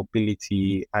of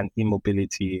mobility and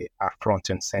immobility are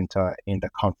front and center in the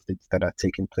conflicts that are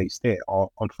taking place there.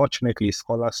 Unfortunately,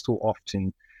 scholars too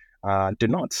often do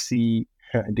not see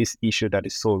this issue that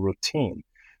is so routine.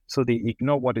 So they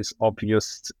ignore what is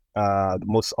obvious, the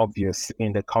most obvious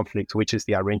in the conflict, which is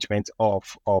the arrangement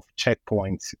of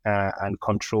checkpoints and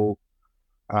control,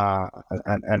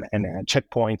 and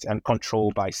checkpoints and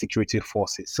control by security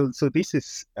forces. So this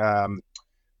is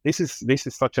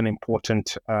such an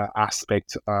important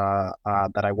aspect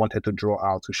that I wanted to draw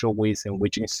out to show ways in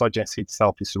which insurgency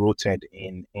itself is rooted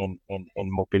in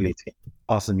mobility.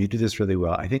 Awesome. You do this really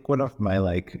well. I think one of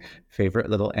my favorite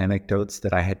little anecdotes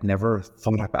that I had never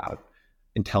thought about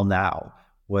until now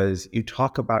was you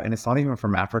talk about, and it's not even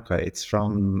from Africa, it's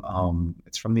from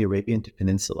the Arabian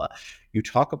Peninsula. You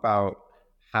talk about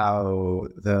how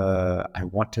the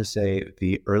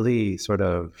early sort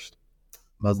of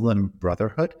Muslim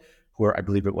Brotherhood, who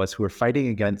were fighting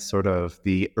against sort of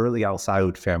the early Al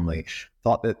Saud family,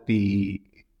 thought that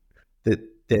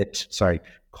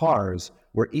cars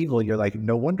were evil. You're like,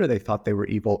 no wonder they thought they were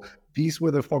evil. These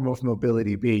were the form of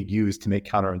mobility being used to make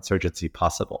counterinsurgency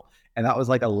possible. And that was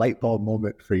like a light bulb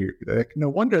moment for you. Like, no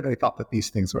wonder they thought that these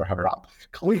things were haram.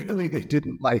 Clearly they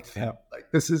didn't like them. Like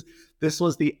this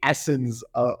was the essence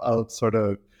of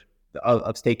state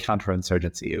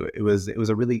counterinsurgency. It was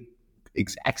a really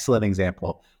excellent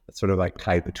example that's sort of like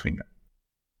tied between them.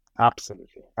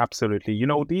 Absolutely.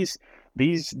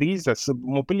 These are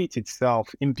mobility itself,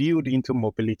 imbued into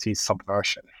mobility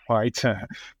subversion, right? The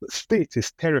state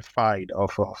is terrified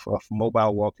of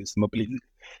mobile workers, mobility.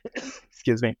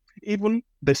 Excuse me. Even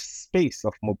the space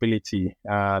of mobility,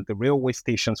 the railway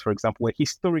stations, for example, were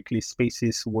historically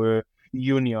spaces where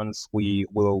unions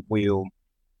will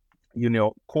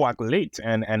coagulate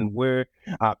and where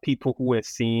people who were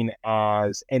seen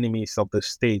as enemies of the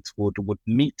state would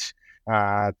meet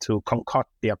to concoct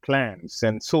their plans.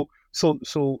 And so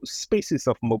spaces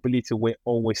of mobility were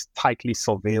always tightly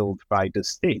surveilled by the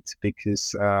state,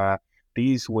 because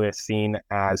these were seen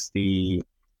as the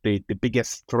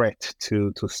biggest threat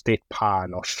to state power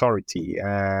and authority.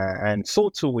 And so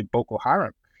too with Boko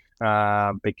Haram,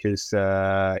 because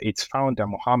it's founder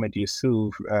Mohammed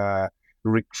Yusuf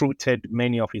recruited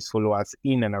many of his followers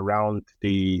in and around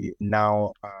the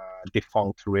now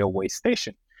defunct railway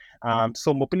station.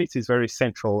 So mobility is very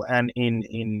central, and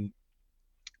in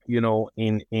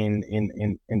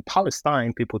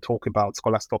Palestine,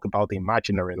 scholars talk about the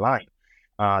imaginary line,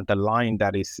 the line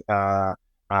that is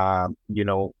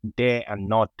there and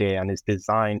not there, and is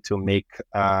designed to make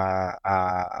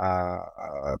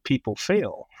people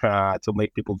fail, to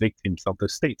make people victims of the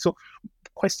state. So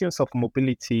questions of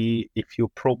mobility, if you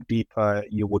probe deeper,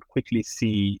 you would quickly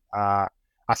see are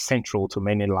central to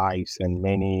many lives and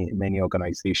many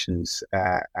organizations,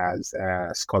 as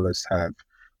scholars have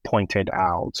pointed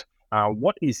out.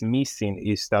 What is missing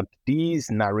is that these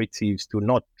narratives do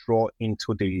not draw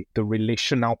into the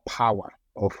relational power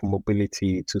of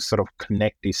mobility to sort of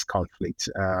connect these conflicts.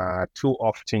 Too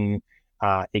often,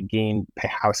 again,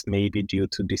 perhaps maybe due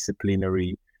to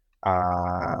disciplinary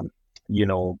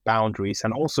boundaries,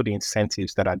 and also the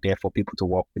incentives that are there for people to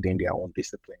work within their own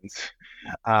disciplines,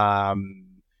 and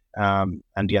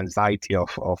the anxiety of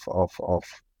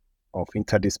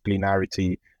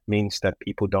interdisciplinarity means that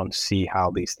people don't see how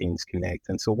these things connect.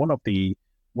 And so one of the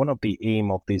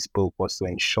aim of this book was to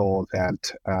ensure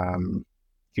that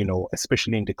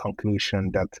especially in the conclusion,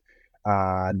 that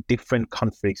different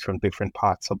conflicts from different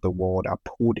parts of the world are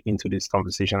pulled into this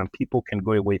conversation, and people can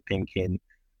go away thinking,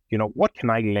 what can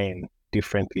I learn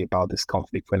differently about this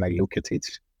conflict when I look at it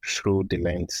through the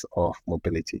lens of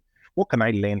mobility? What can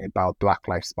I learn about Black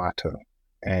Lives Matter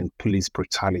and police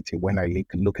brutality when I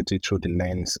look at it through the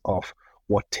lens of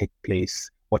what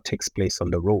takes place on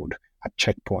the road, at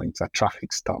checkpoints, at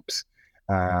traffic stops?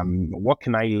 What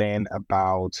can I learn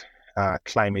about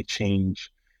climate change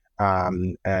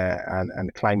and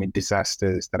climate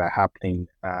disasters that are happening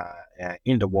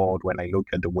in the world when I look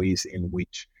at the ways in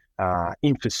which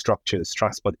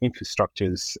transport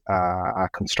infrastructures are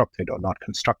constructed or not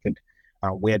constructed,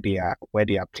 where they are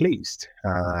placed.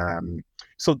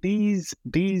 So these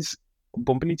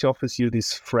mobility offers you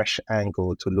this fresh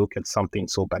angle to look at something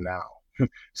so banal,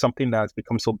 something that has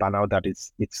become so banal that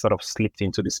it's sort of slipped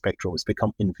into the spectrum. It's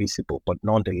become invisible, but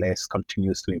nonetheless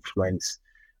continues to influence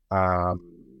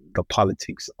the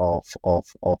politics of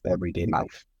everyday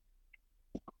life.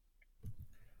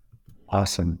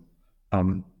 Awesome.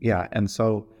 And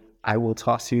so I will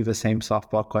toss you the same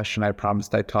softball question I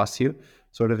promised I'd toss you,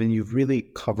 and you've really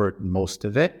covered most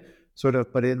of it,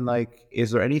 but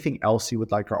is there anything else you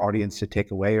would like our audience to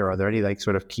take away, or are there any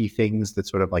key things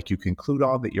that you conclude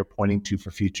on that you're pointing to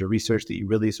for future research that you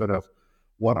really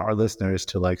want our listeners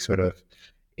to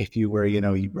if you were,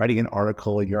 writing an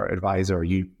article and your advisor,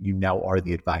 you now are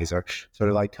the advisor,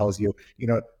 tells you,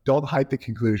 don't hide the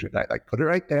conclusion, right? Put it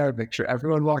right there, make sure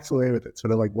everyone walks away with it.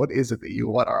 What is it that you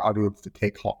want our audience to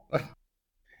take home?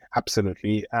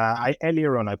 Absolutely.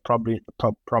 Earlier on, I probably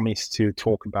promised to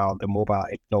talk about the mobile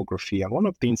ethnography. And one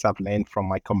of the things I've learned from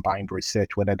my combined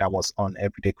research, whether that was on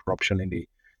everyday corruption in the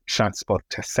transport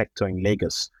sector in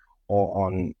Lagos or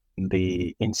on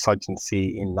the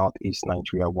insurgency in Northeast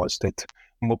Nigeria, was that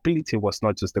mobility was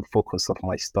not just the focus of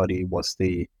my study, it was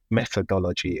the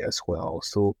methodology as well.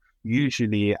 So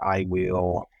usually I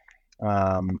will,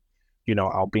 I'll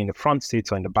be in the front seat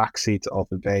or in the back seat of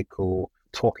the vehicle,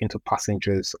 talking to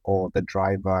passengers or the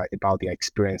driver about their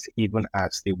experience, even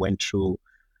as they went through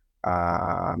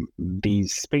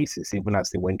these spaces, even as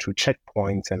they went through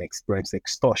checkpoints and experienced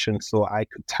extortion. So I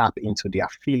could tap into their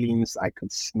feelings, I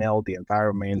could smell the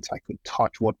environment, I could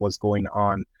touch what was going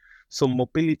on. So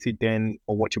mobility then,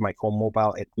 or what you might call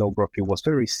mobile ethnography, was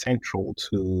very central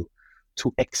to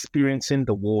experiencing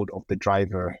the world of the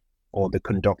driver or the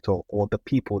conductor or the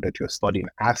people that you're studying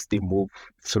as they move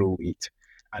through it.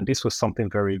 And this was something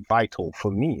very vital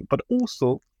for me. But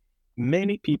also,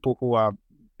 many people who are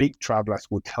big travelers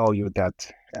will tell you that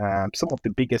some of the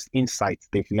biggest insights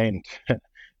they've learned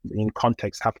in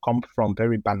context have come from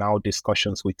very banal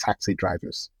discussions with taxi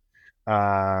drivers.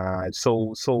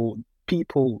 So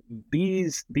people,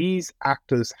 these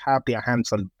actors have their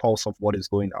hands on the pulse of what is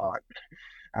going on.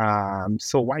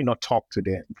 So why not talk to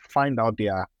them, find out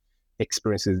their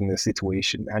experiences in the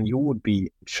situation, and you would be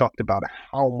shocked about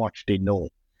how much they know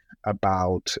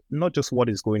about not just what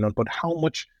is going on, but how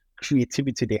much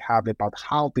creativity they have about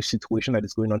how the situation that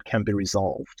is going on can be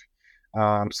resolved.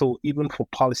 So even for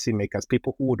policymakers,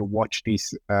 people who would watch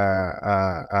this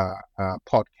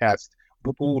podcast,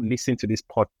 people who would listen to this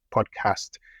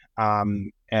podcast,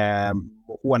 who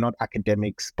are not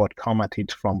academics but come at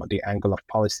it from the angle of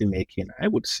policymaking, I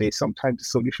would say sometimes the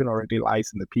solution already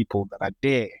lies in the people that are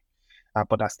there,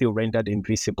 but are still rendered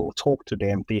invisible. Talk to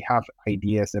them. They have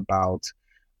ideas about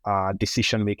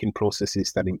decision-making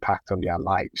processes that impact on their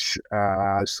lives.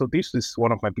 So this is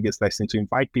one of my biggest lessons, to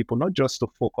invite people not just to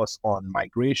focus on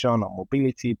migration or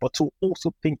mobility, but to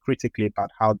also think critically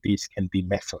about how this can be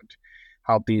method,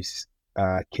 how this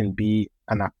can be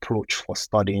an approach for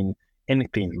studying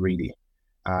anything really.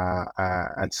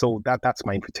 And so that's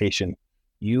my invitation.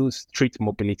 Treat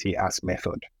mobility as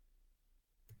method.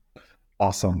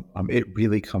 Awesome. It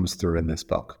really comes through in this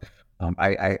book.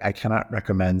 I cannot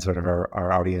recommend sort of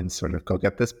our audience sort of go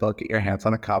get this book, get your hands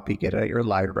on a copy, get it at your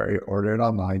library, order it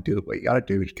online, do what you got to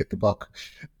do, just get the book,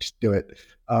 just do it.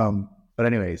 But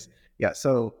anyways, yeah.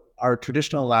 So our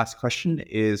traditional last question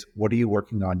is, what are you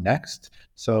working on next?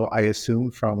 So I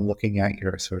assume from looking at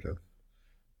your sort of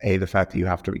the fact that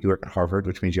you work at Harvard,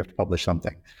 which means you have to publish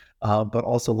something. But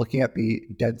also looking at the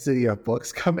density of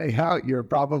books coming out, you're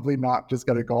probably not just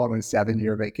going to go on a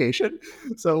 7-year vacation.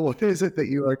 So what is it that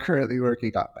you are currently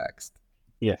working on next?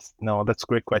 Yes, no, that's a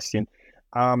great question.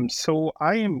 So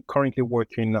I am currently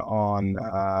working on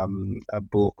a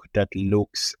book that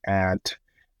looks at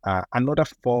another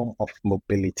form of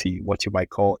mobility, what you might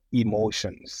call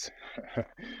emotions.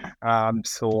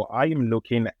 So I am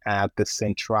looking at the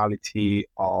centrality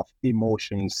of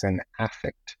emotions and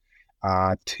affect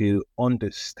to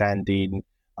understanding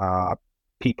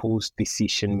people's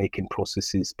decision-making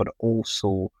processes, but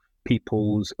also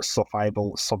people's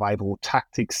survival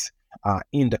tactics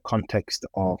in the context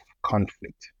of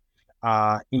conflict.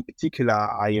 In particular,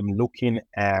 I am looking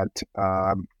at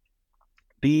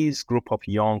these group of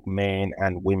young men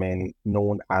and women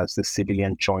known as the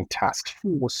Civilian Joint Task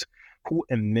Force, who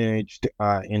emerged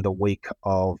in the wake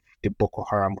of the Boko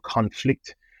Haram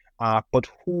conflict, but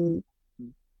who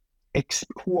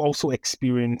also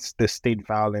experienced the state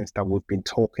violence that we've been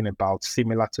talking about,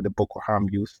 similar to the Boko Haram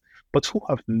youth, but who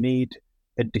have made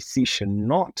a decision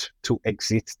not to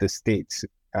exit the states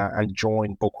and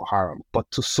join Boko Haram, but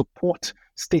to support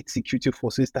state security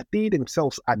forces that they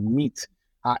themselves admit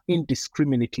are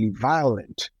indiscriminately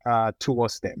violent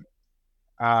towards them.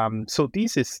 So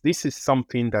this is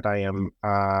something that I am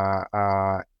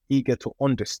eager to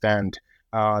understand.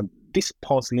 This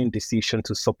puzzling decision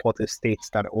to support the states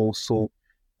that also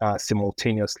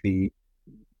simultaneously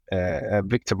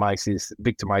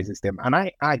victimizes them. And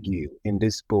I argue in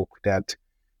this book that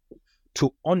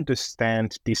to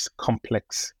understand this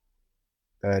complex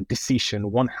decision,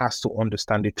 one has to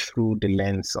understand it through the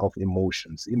lens of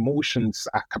emotions. Emotions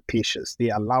are capacious. They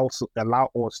allow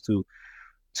us to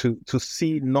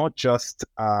see not just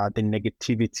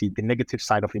the negative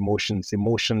side of emotions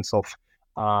of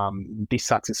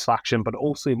dissatisfaction, but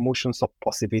also emotions of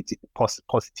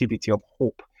positivity of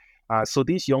hope. So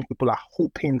these young people are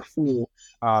hoping for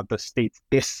the state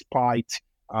despite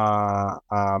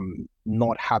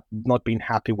not being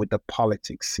happy with the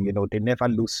politics. They never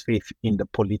lose faith in the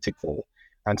political.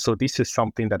 And so this is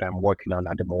something that I'm working on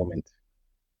at the moment.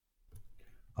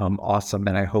 Awesome.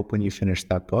 And I hope when you finish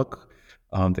that book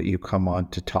that you come on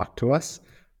to talk to us.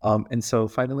 And so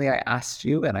finally, I asked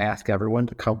you, and I ask everyone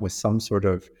to come with some sort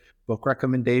of book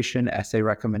recommendation, essay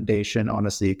recommendation.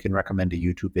 Honestly, you can recommend a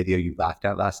YouTube video you laughed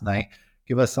at last night.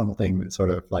 Give us something that sort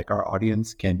of like our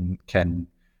audience can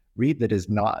read that is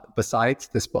not, besides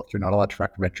this book. You're not allowed to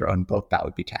recommend your own book. That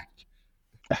would be tact.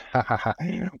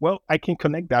 Well, I can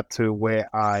connect that to where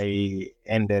I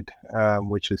ended,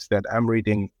 which is that I'm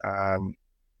reading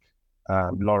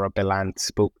Laura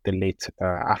Belland's book, the late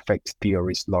affect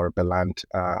theorist Laura Belland.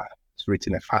 Has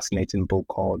written a fascinating book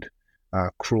called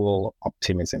Cruel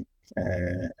Optimism.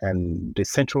 And the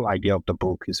central idea of the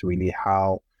book is really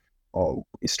how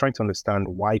it's trying to understand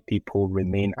why people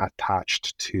remain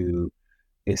attached to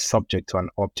a subject, to an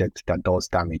object that does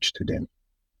damage to them,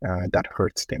 that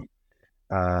hurts them.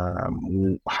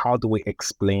 How do we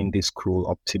explain this cruel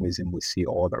optimism we see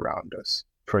all around us?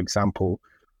 For example,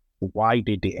 why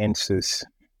did the NSAS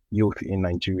youth in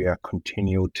Nigeria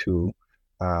continue to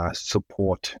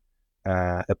support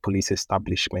a police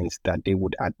establishment that they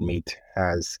would admit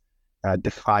has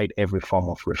defied every form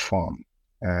of reform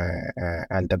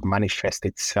and that manifests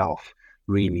itself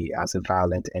really as a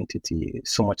violent entity,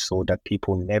 so much so that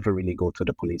people never really go to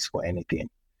the police for anything.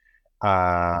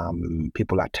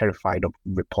 People are terrified of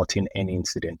reporting any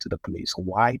incident to the police.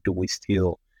 Why does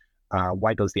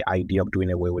the idea of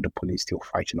doing away with the police still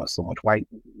frighten us so much?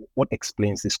 What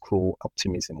explains this cruel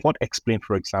optimism? What explains,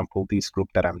 for example, this group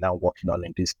that I'm now working on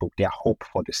in this book, their hope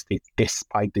for the state,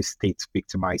 despite the state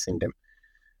victimizing them?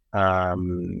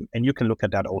 And you can look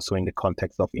at that also in the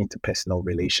context of interpersonal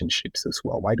relationships as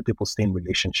well. Why do people stay in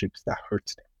relationships that hurt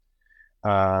them?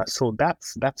 So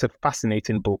that's a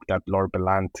fascinating book that Laura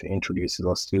Belland introduces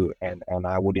us to, and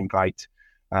I would invite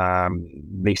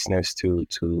listeners to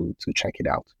check it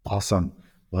out. Awesome.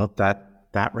 Well,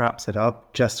 that wraps it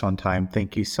up just on time.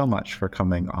 Thank you so much for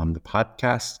coming on the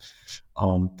podcast.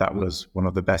 That was one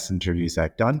of the best interviews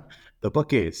I've done. The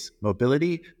book is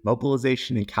Mobility,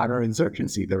 Mobilization, and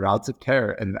Counterinsurgency, The Routes of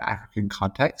Terror in the African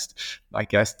Context. My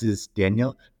guest is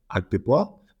Daniel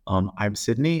Agbiboa. I'm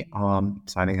Sydney,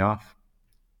 signing off.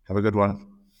 Have a good one.